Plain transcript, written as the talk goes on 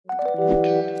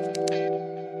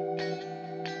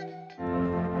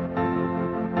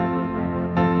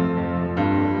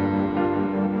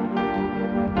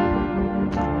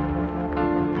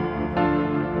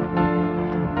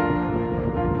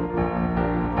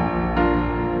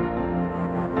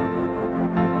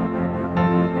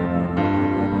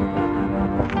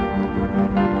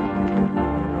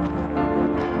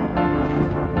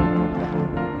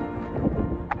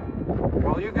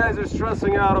Are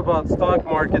stressing out about stock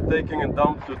market taking a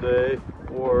dump today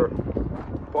or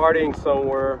partying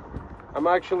somewhere. I'm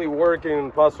actually working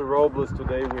in Paso Robles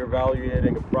today. We're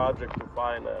evaluating a project to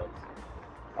finance.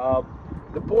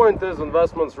 The point is,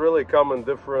 investments really come in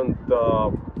different,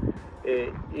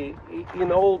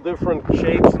 in all different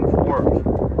shapes and forms.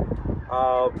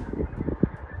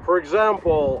 For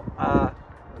example,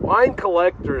 wine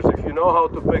collectors, if you know how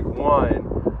to pick wine,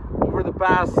 over the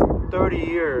past 30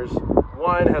 years,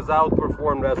 wine has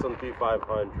outperformed S&P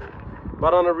 500.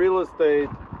 But on the real estate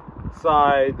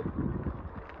side,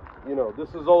 you know, this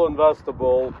is all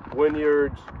investable.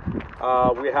 Vineyards,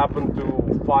 we happen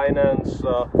to finance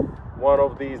one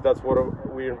of these. That's what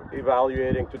we're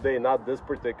evaluating today, not this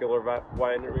particular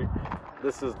winery.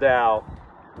 This is Dow.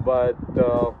 But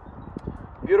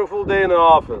beautiful day in the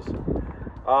office.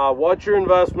 Watch your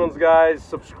investments, guys.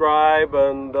 Subscribe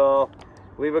and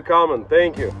leave a comment.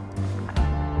 Thank you.